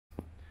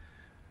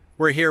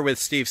We're here with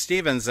Steve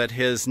Stevens at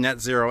his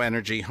net zero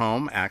energy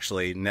home,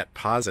 actually net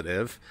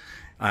positive,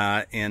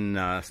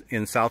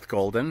 in South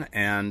Golden.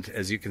 And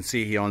as you can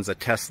see, he owns a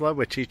Tesla,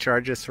 which he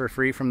charges for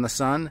free from the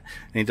sun,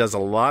 and he does a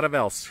lot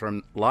else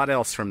from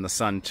the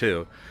sun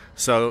too.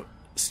 So,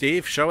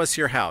 Steve, show us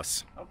your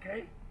house.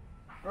 Okay.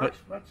 First,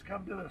 let's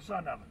come to the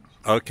sun ovens.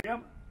 Okay.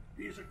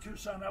 These are 2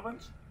 sun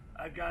ovens.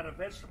 I've got a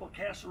vegetable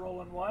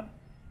casserole in one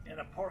and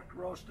a pork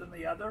roast in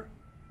the other.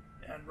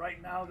 And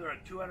right now they're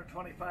at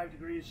 225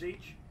 degrees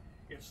each.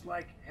 It's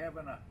like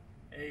having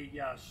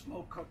a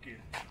slow cooking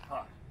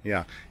pot.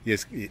 Yeah.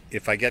 Yes,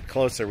 if I get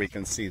closer, we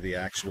can see the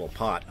actual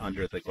pot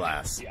under the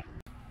glass. Yeah.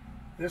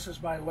 This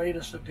is my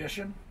latest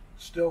addition,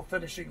 still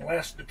finishing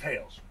last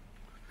details.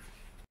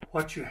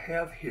 What you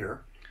have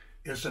here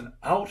is an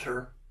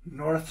outer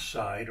north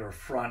side or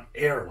front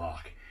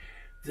airlock.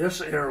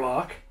 This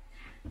airlock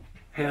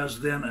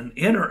has then an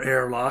inner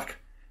airlock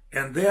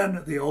and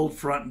then the old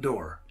front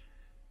door.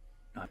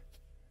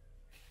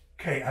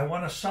 Okay, I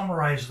want to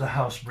summarize the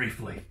house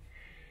briefly.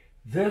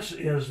 This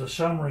is the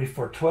summary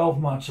for 12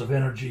 months of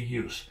energy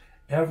use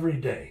every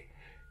day.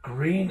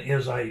 Green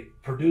is I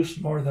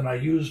produced more than I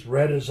used,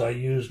 red is I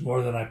used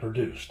more than I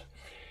produced.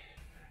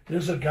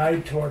 This is a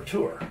guide to our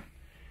tour.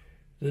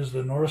 This is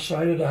the north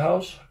side of the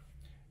house.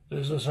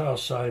 This is the south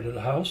side of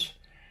the house.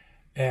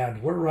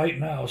 And we're right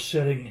now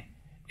sitting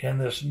in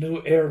this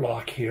new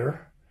airlock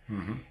here.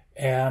 Mm-hmm.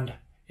 And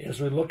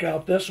as we look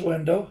out this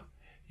window,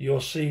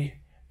 you'll see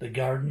the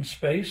garden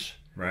space.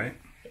 Right.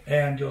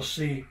 And you'll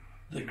see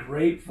the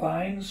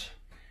grapevines.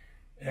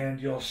 And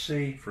you'll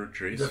see fruit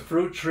trees. The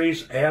fruit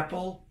trees,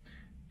 apple,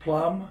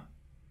 plum,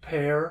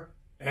 pear,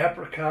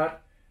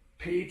 apricot,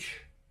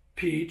 peach,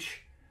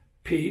 peach,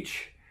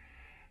 peach.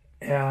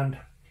 And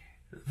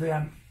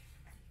then,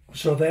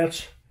 so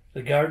that's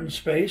the garden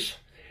space.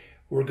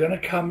 We're going to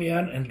come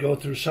in and go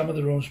through some of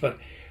the rooms, but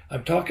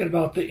I'm talking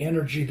about the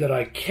energy that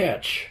I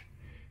catch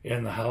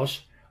in the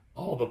house.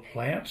 All the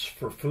plants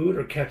for food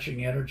are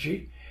catching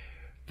energy.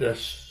 The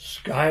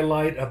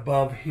skylight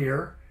above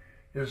here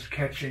is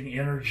catching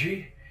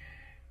energy.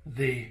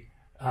 There's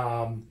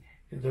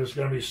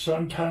going to be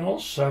sun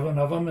tunnels, 7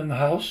 of them in the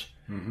house,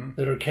 mm-hmm.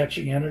 that are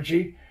catching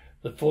energy.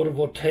 The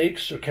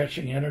photovoltaics are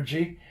catching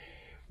energy.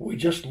 We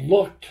just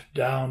looked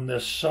down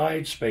this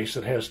side space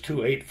that has 2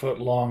 8-foot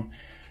long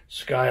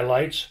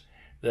skylights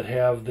that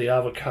have the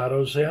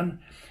avocados in,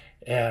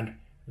 and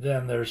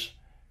then there's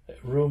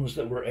rooms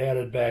that were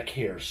added back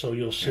here. So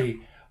you'll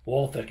see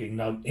wall thickening.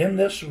 Now in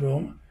this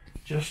room,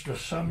 just to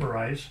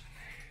summarize,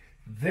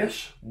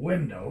 this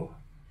window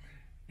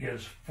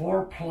is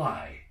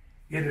 4-ply.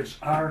 It is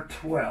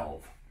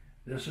R12.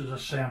 This is a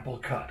sample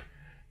cut.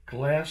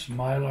 Glass,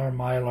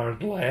 mylar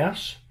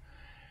glass.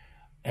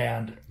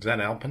 And is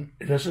that Alpen?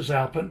 This is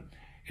Alpen.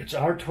 It's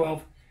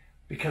R12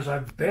 because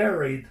I've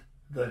buried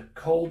the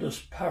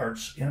coldest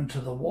parts into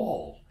the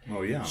wall.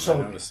 Oh yeah, so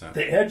I noticed that.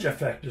 The edge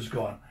effect is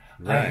gone.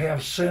 Right. I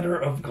have center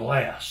of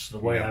glass the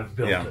way I've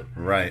built it.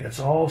 Right.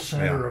 It's all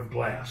center of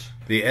glass.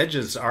 The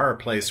edges are a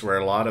place where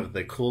a lot of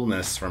the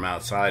coolness from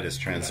outside is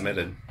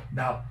transmitted.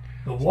 Now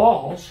the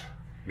walls,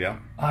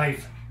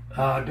 I've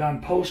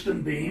done post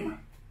and beam,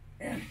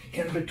 and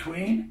in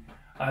between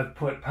I've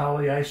put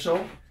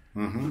polyiso.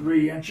 Mm-hmm.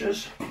 3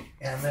 inches,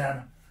 and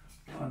then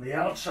on the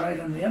outside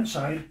and the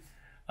inside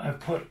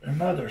I've put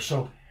another,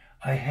 so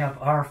I have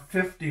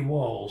R50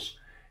 walls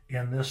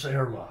in this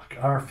airlock,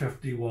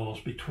 R50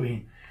 walls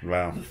between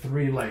the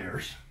 3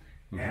 layers.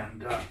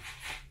 Mm-hmm.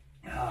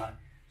 And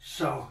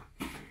so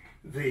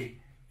the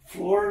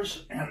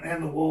floors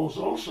and the walls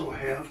also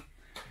have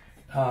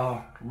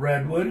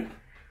redwood,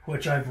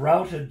 which I've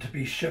routed to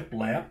be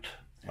shiplapped.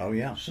 Oh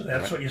yeah, so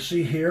that's what you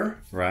see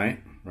here,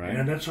 right,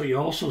 and that's what you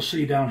also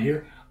see down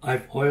here.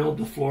 I've oiled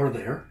the floor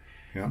there.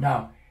 Yep.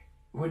 Now,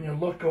 when you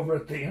look over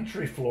at the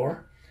entry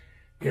floor,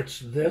 it's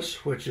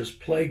this, which is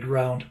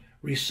playground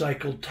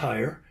recycled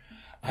tire.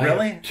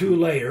 Really? I have 2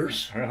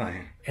 layers.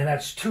 Really? And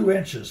that's 2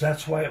 inches.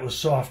 That's why it was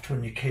soft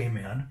when you came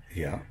in.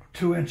 Yeah.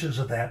 2 inches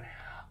of that.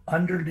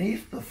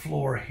 Underneath the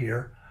floor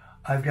here,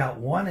 I've got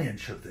 1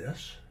 inch of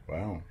this.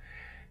 Wow.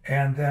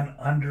 And then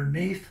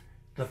underneath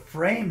the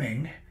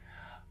framing,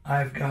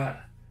 I've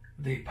got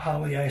the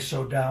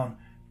polyiso down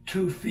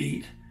 2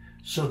 feet,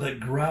 so that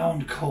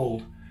ground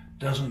cold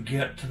doesn't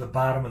get to the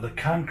bottom of the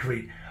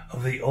concrete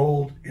of the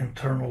old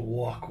internal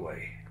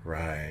walkway.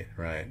 Right.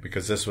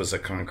 Because this was a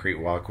concrete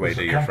walkway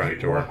to your front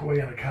door. A concrete walkway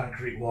and a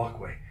concrete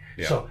walkway.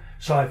 Yeah.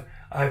 So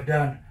I've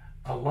done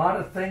a lot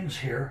of things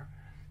here,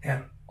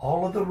 and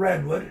all of the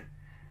redwood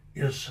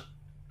is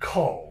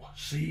cull,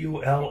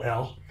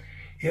 C-U-L-L.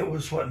 It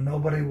was what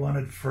nobody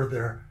wanted for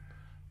their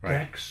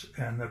decks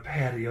and their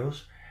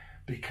patios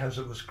because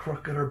it was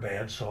crooked or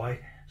bad. So I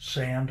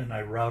sanded and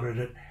I routed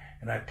it.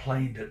 And I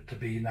planed it to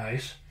be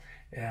nice,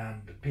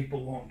 and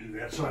people won't do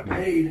that. So I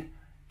paid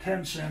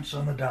 10 cents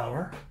on the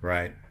dollar.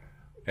 Right.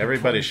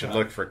 Everybody should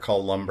look for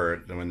cull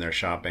lumber when they're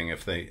shopping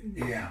if they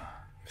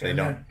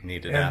don't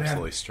need it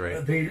absolutely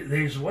straight.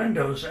 These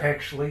windows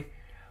actually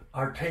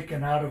are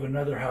taken out of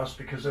another house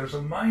because there's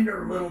a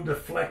minor little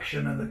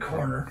deflection in the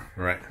corner,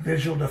 right?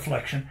 Visual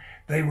deflection.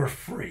 They were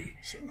free.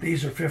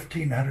 These are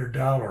 $1,500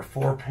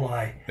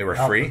 4-ply. They were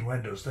free?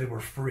 Windows. They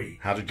were free.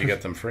 How did you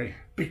get them free?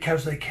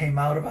 Because they came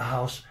out of a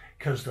house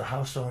because the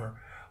house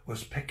owner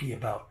was picky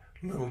about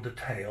little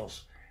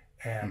details,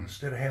 and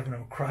instead of having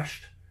them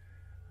crushed,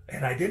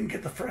 and I didn't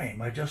get the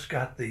frame. I just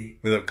got the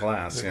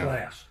glass.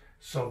 Glass.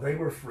 So they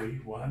were free.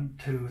 1,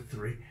 2,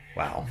 3.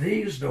 Wow.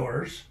 These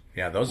doors.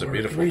 Yeah, those are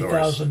beautiful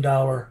doors.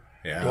 $3,000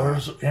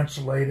 doors,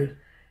 insulated,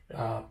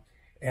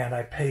 and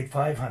I paid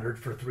 $500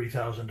 for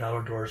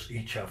 $3,000 doors,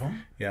 each of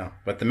them. Yeah,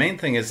 but the main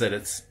thing is that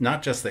it's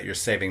not just that you're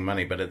saving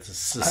money, but it's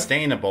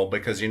sustainable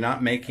because you're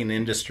not making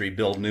industry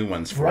build new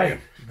ones for you. Right,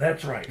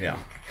 that's right. Yeah.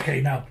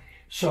 Okay, now,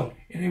 so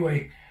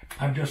anyway,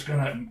 I'm just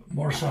going to,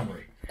 more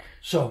summary.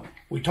 So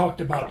we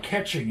talked about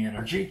catching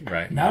energy.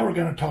 Right. Now we're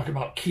going to talk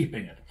about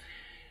keeping it.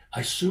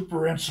 I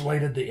super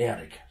insulated the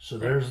attic. So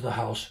there's the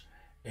house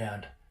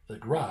and the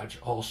garage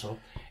also.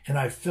 And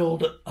I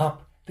filled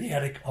up the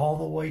attic all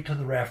the way to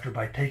the rafter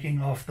by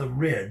taking off the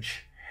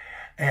ridge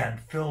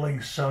and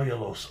filling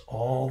cellulose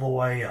all the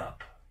way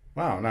up.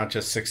 Wow, not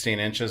just 16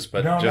 inches,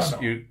 but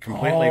you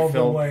completely all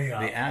filled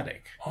the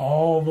attic.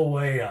 All the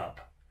way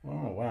up.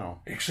 Oh,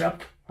 wow.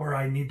 Except where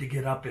I need to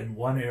get up in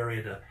one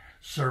area to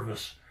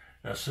service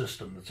a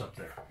system that's up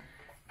there.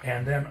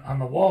 And then on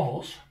the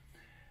walls,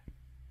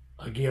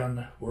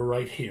 again, we're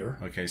right here.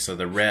 Okay, so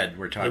the red,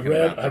 we're talking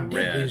about the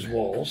red. I did these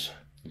walls.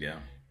 Yeah.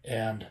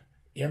 And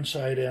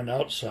inside and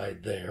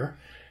outside there,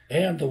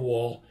 and the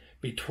wall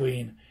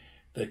between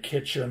the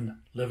kitchen,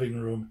 living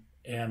room,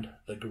 and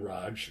the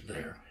garage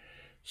there.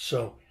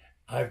 So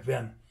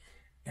and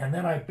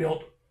then I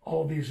built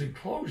all these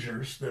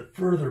enclosures that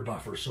further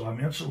buffer. So I'm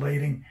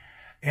insulating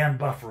and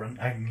buffering.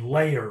 I'm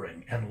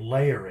layering and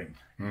layering.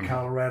 In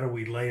Colorado,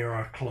 we layer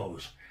our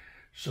clothes.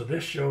 So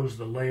this shows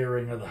the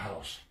layering of the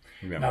house.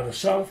 Yeah. Now the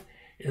south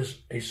is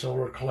a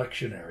solar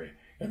collection area,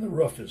 and the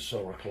roof is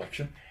solar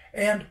collection,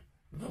 and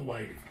the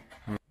lighting.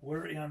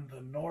 We're in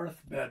the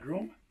north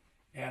bedroom,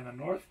 and the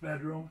north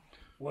bedroom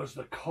was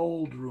the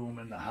cold room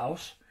in the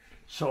house.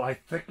 So I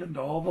thickened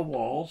all the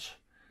walls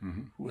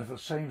with the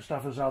same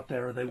stuff as out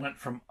there. They went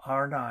from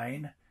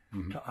R9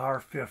 to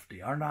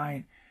R50.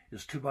 R9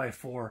 is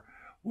 2x4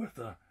 with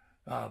a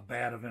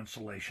band of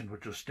insulation,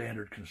 which is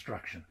standard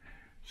construction.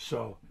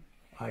 So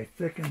I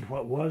thickened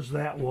what was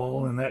that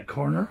wall in that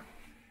corner,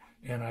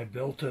 and I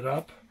built it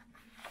up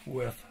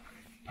with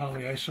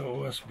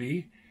polyiso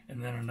OSB,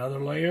 and then another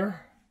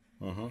layer.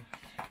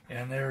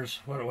 And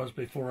there's what it was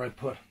before I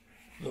put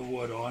the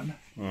wood on,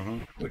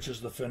 which is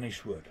the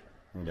finished wood.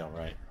 Yeah,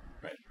 right.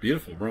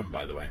 Beautiful room,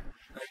 by the way.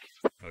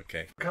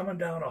 Okay. Coming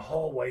down a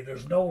hallway,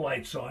 there's no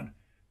lights on,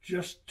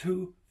 just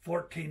two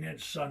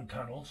 14-inch sun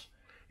tunnels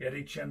at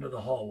each end of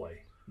the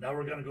hallway. Now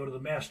we're going to go to the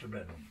master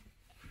bedroom.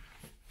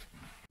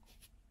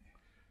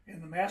 In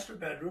the master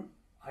bedroom,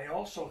 I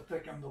also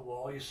thickened the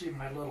wall. You see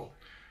my little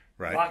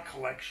rock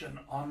collection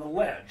on the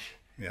ledge.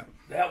 Yeah.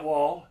 That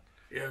wall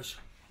is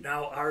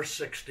now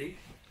R60,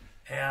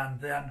 and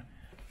then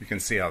you can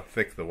see how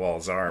thick the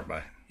walls are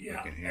by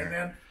looking here. And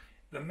then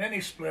the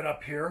mini split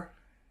up here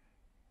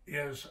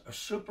is a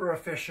super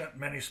efficient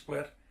mini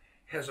split,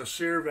 has a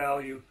SEER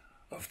value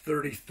of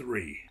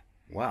 33.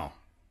 Wow.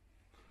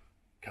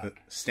 The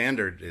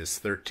standard is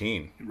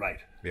 13. Right.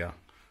 Yeah.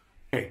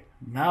 Okay,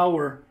 now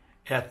we're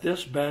at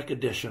this back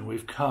addition.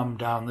 We've come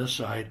down this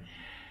side,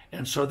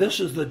 and so this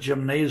is the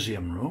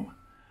gymnasium room.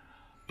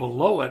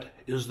 Below it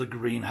is the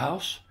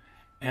greenhouse,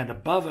 and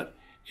above it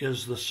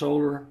is the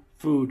solar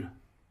food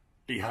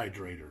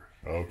dehydrator.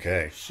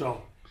 Okay.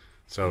 So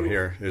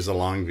here's a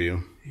long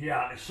view.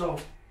 Yeah, so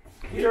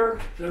here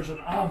there's an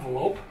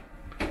envelope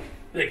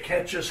that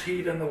catches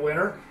heat in the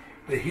winter.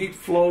 The heat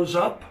flows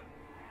up,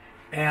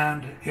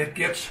 and it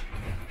gets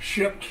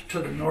shipped to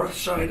the north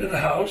side of the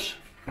house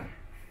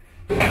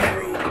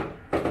through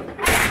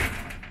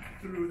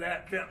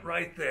that vent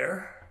right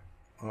there.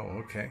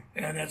 Oh, okay.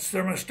 And it's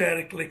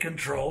thermostatically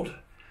controlled.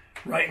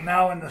 Right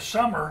now in the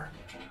summer,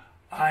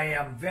 I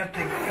am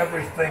venting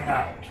everything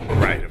out.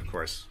 Right, of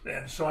course.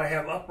 And so I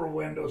have upper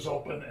windows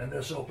open and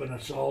this open.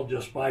 It's all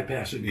just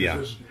bypassing. Yeah,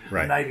 this is a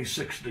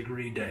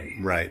 96-degree day.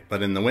 Right,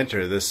 but in the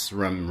winter, this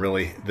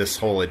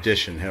whole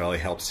addition really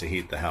helps to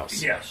heat the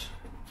house. Yes.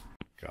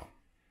 Go.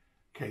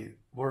 Okay,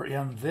 we're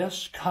in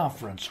this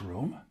conference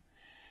room.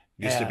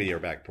 Used to be your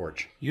back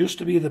porch. Used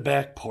to be the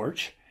back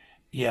porch,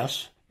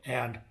 yes.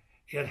 And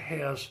it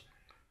has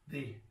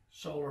the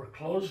solar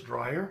clothes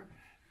dryer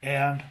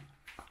and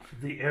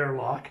the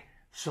airlock.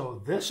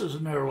 So this is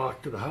an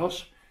airlock to the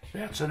house.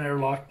 That's an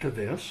airlock to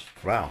this.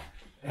 Wow.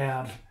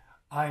 And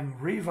I'm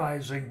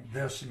revising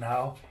this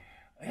now,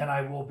 and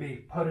I will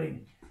be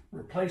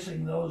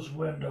replacing those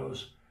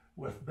windows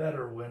with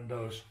better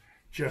windows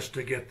just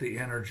to get the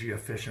energy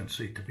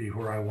efficiency to be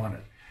where I want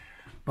it.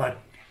 But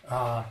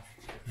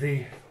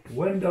the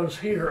windows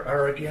here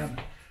are, again,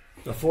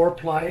 the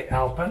 4-ply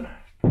Alpen,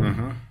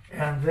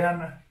 and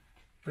then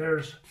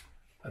there's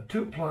a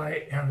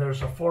 2-ply and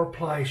there's a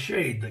 4-ply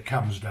shade that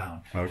comes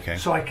down. Okay.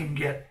 So I can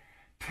get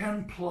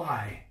 10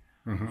 ply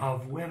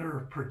of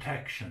winter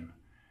protection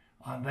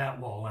on that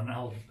wall, and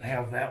I'll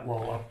have that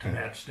wall up to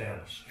that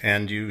status.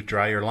 And you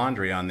dry your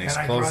laundry on these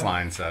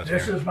clotheslines out here.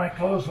 This is my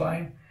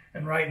clothesline,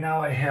 and right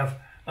now I have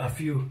a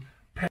few.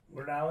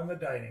 We're now in the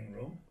dining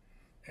room,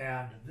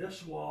 and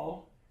this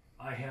wall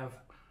I have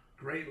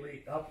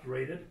greatly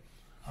upgraded.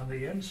 On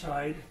the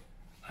inside,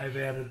 I've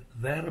added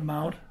that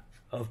amount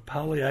of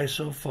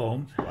polyiso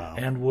foam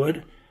and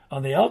wood.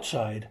 On the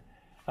outside,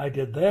 I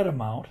did that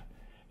amount,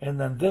 and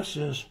then this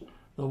is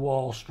the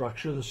wall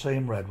structure, the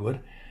same redwood.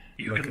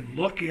 You can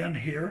look in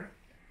here,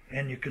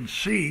 and you can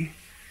see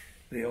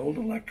the old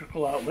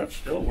electrical outlet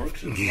still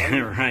works. Yeah,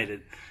 right.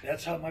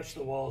 That's how much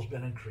the wall's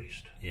been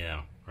increased.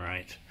 Yeah,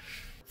 right.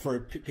 For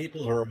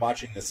people who are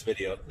watching this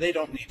video, they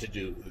don't need to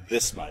do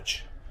this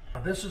much.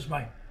 This is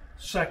my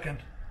second,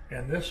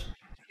 and this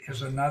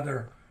is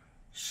another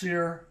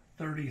SEER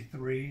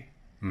 33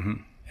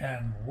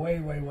 and way,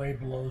 way, way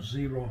below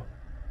zero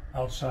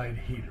outside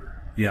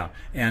heater. Yeah,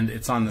 and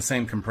it's on the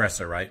same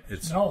compressor, right?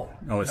 It's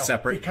it's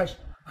separate? Because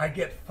I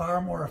get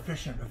far more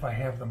efficient if I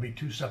have them be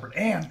two separate,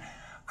 and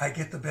I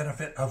get the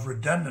benefit of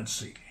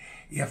redundancy.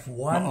 If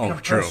one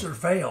compressor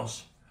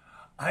fails,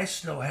 I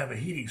still have a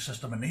heating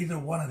system, and either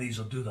one of these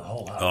will do the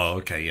whole house. Oh,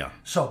 okay, yeah.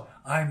 So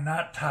I'm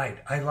not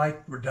tied. I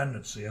like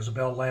redundancy as a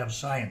Bell Labs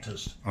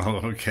scientist. Oh,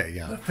 okay,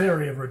 yeah. The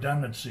theory of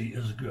redundancy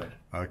is good.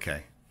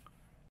 Okay.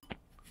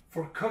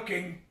 For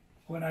cooking,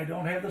 when I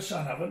don't have the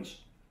sun ovens,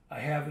 I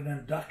have an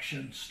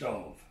induction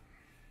stove.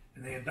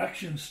 And the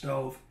induction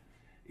stove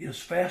is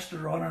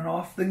faster on and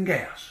off than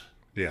gas.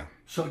 Yeah.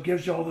 So it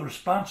gives you all the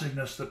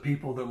responsiveness that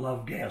people that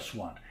love gas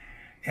want.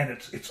 And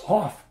it's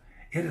off.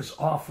 It is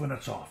off when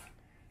it's off.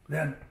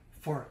 Then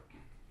for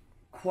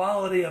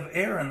quality of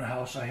air in the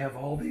house, I have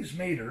all these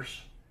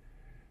meters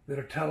that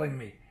are telling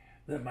me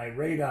that my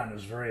radon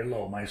is very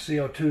low, my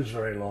CO2 is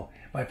very low,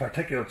 my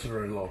particulates are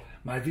very low,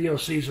 my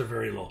VOCs are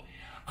very low.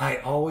 I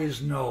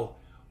always know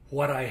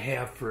what I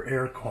have for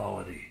air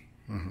quality.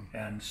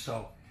 And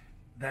so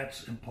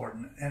that's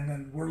important. And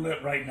then we're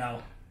lit right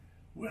now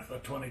with a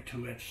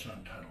 22-inch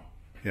sun tunnel.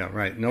 Yeah,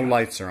 right. No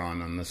lights are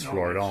on this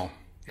floor at all.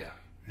 Yeah.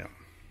 Yeah.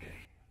 Okay.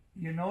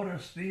 You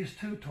notice these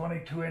two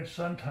 22-inch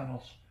sun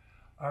tunnels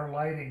are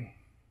lighting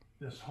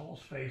this whole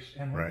space.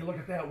 And when you look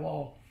at that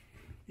wall,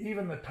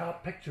 even the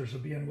top pictures are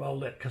being well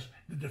lit because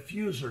the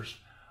diffusers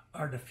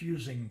are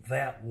diffusing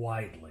that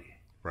widely.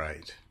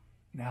 Right.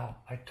 Now,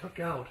 I took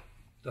out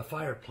the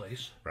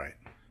fireplace. Right.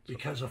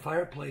 Because a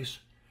fireplace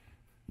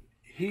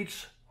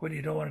heats when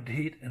you don't want it to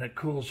heat, and it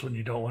cools when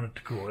you don't want it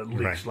to cool. It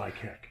leaks like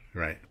heck.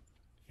 Right.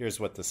 Here's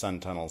what the sun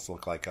tunnels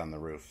look like on the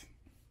roof.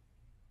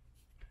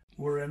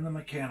 We're in the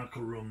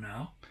mechanical room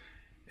now,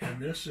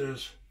 and this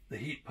is the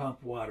heat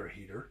pump water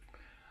heater.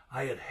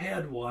 I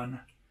had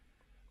one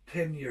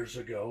 10 years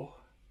ago,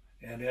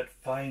 and it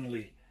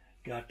finally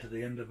got to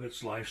the end of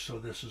its life, so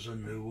this is a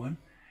new one.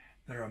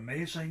 They're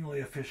amazingly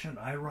efficient.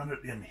 I run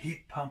it in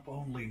heat pump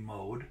only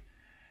mode,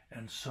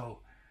 and so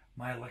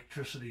my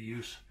electricity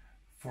use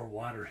for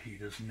water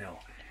heat is nil.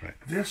 Right.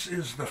 This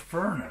is the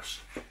furnace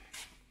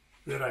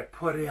that I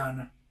put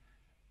in,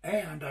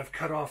 and I've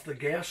cut off the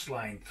gas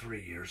line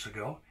 3 years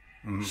ago.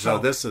 So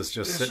this is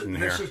just sitting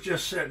here. This is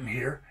just sitting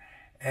here,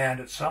 and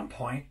at some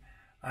point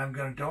I'm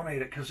going to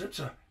donate it because it's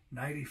a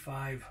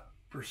 95%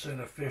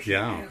 efficient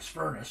gas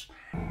furnace.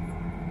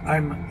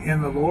 I'm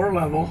in the lower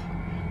level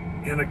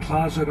in a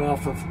closet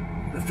off of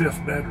the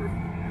 5th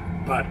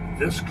bedroom, but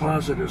this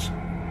closet is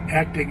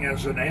acting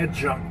as an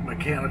adjunct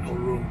mechanical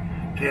room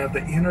to have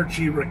the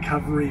energy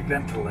recovery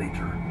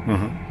ventilator.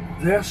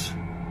 This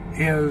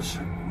is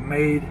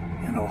made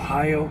in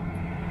Ohio.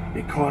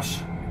 It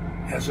costs,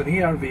 as an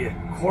ERV,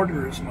 a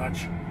quarter as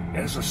much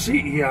as a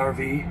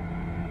CERV,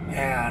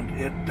 and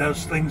it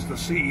does things the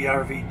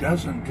CERV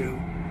doesn't do,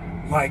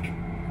 like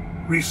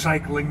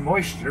recycling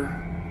moisture,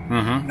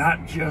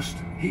 not just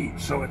heat.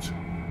 So it's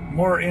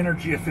more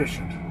energy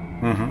efficient,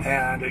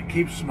 and it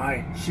keeps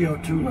my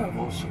CO2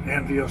 levels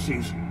and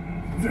VOCs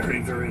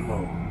very, very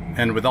low.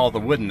 And with all the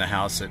wood in the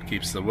house, it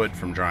keeps the wood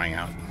from drying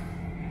out.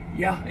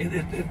 Yeah,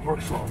 it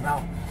works well.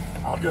 Now,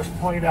 I'll just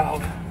point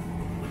out,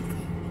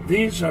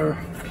 these are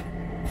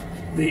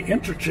the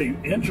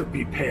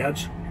Entropy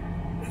pads.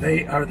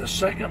 They are the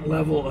second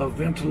level of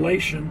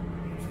ventilation,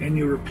 and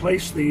you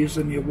replace these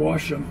and you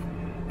wash them,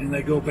 and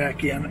they go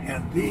back in.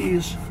 And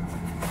these,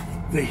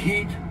 the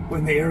heat,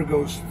 when the air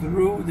goes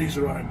through, these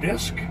are on a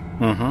disc,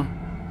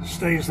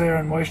 stays there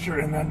in moisture,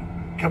 and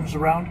then comes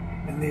around,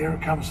 and the air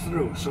comes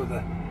through. So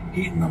the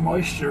heat and the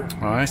moisture.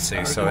 Oh, I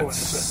see. So it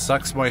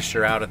sucks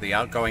moisture out of the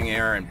outgoing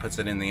air and puts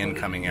it in the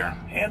incoming air.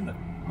 And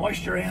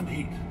moisture and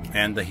heat.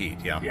 And the heat,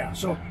 yeah. Yeah,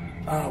 so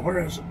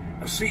whereas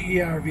a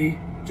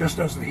CERV just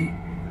does the heat,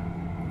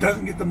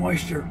 doesn't get the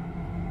moisture,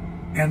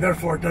 and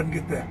therefore it doesn't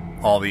get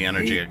all the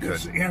energy heat it could.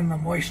 that's in the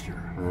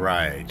moisture.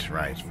 Right,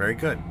 right. Very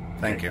good.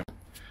 Thank you.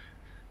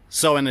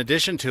 So in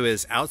addition to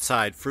his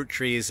outside fruit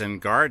trees and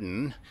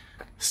garden,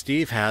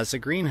 Steve has a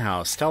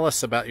greenhouse. Tell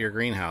us about your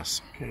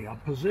greenhouse. Okay, I'll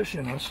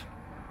position us.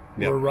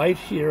 We're right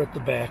here at the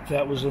back.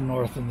 That was the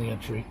north in the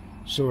entry.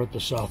 So we're at the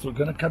south. We're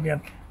going to come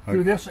in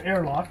through this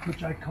airlock,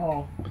 which I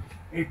call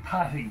a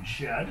potting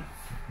shed.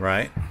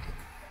 Right.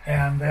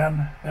 And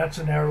then that's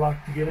an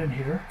airlock to get in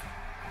here.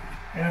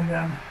 And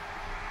then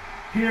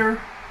here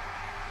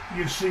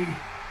you see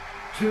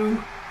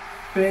two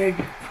big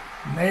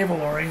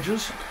navel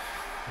oranges.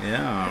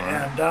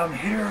 Yeah. And down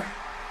here,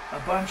 a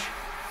bunch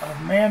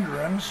of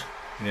mandarins.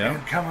 Yeah.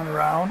 And coming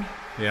around.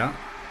 Yeah.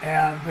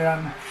 And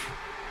then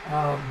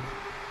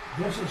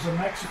this is a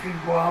Mexican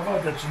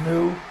guava that's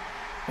new,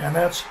 and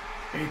that's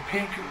a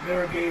pink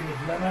variegated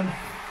lemon.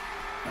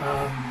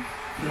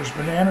 There's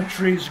banana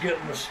trees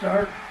getting the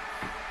start,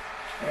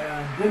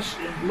 and this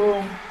in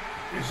bloom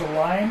is a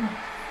lime.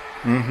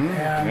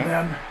 And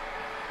then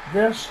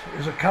this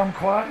is a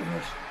kumquat, and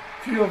there's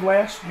a few of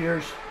last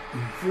year's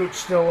fruit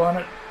still on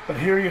it. But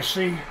here you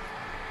see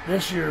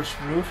this year's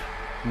fruit.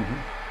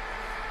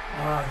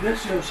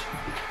 This is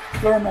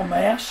thermal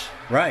mass.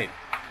 Right.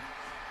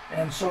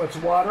 And so it's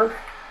water.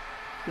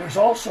 There's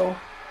also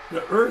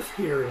the earth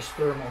here is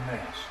thermal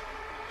mass.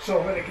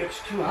 So when it gets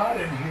too hot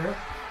in here,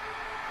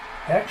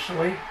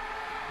 actually,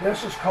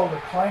 this is called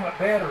a climate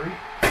battery,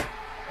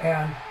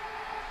 and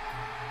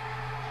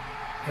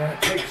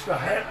it takes the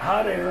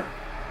hot air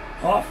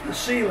off the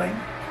ceiling,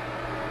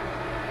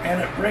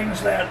 and it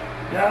brings that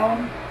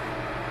down,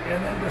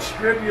 and then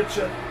distributes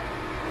it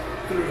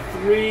through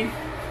 3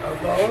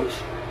 of those.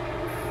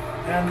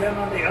 And then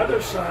on the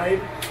other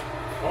side,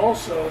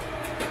 also,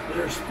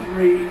 there's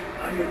 3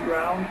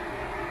 underground,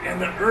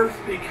 and the earth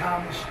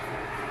becomes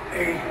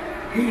a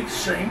heat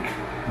sink,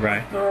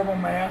 Right. thermal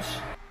mass.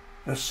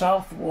 The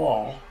south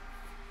wall,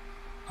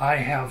 I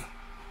have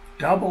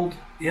doubled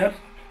it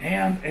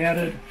and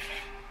added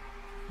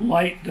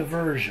light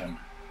diversion.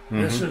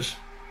 This is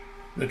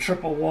the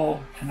triple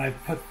wall, and I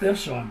put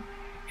this on,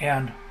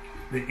 and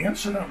the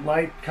incident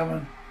light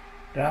coming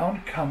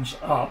down comes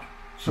up,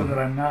 so that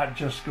I'm not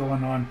just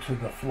going on to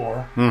the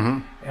floor.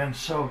 And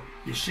so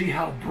you see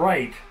how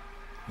bright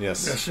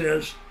this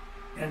is,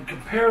 and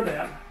compare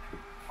that.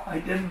 I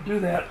didn't do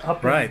that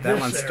up Right, in that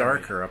this one's area.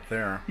 darker up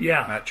there.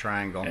 Yeah. That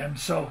triangle. And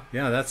so,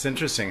 Yeah, that's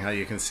interesting how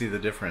you can see the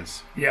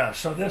difference. yeah,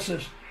 so this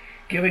is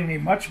giving me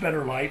much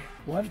better light.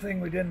 One thing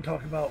we didn't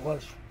talk about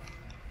was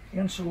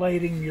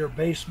insulating your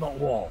basement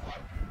wall.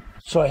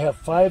 So I have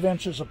 5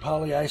 inches of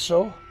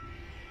polyiso.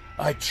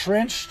 I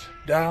trenched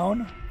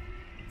down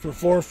for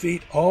 4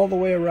 feet all the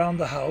way around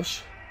the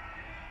house,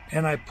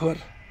 and I put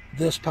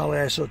this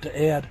polyiso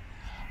to add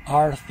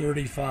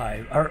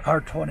R35,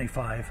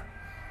 R25,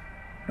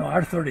 no,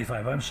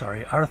 R35, I'm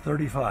sorry,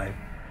 R35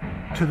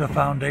 to the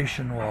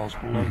foundation walls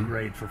below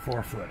grade for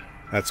 4 foot.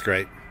 That's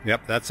great.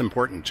 Yep, that's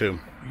important too.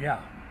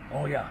 Yeah,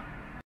 oh yeah.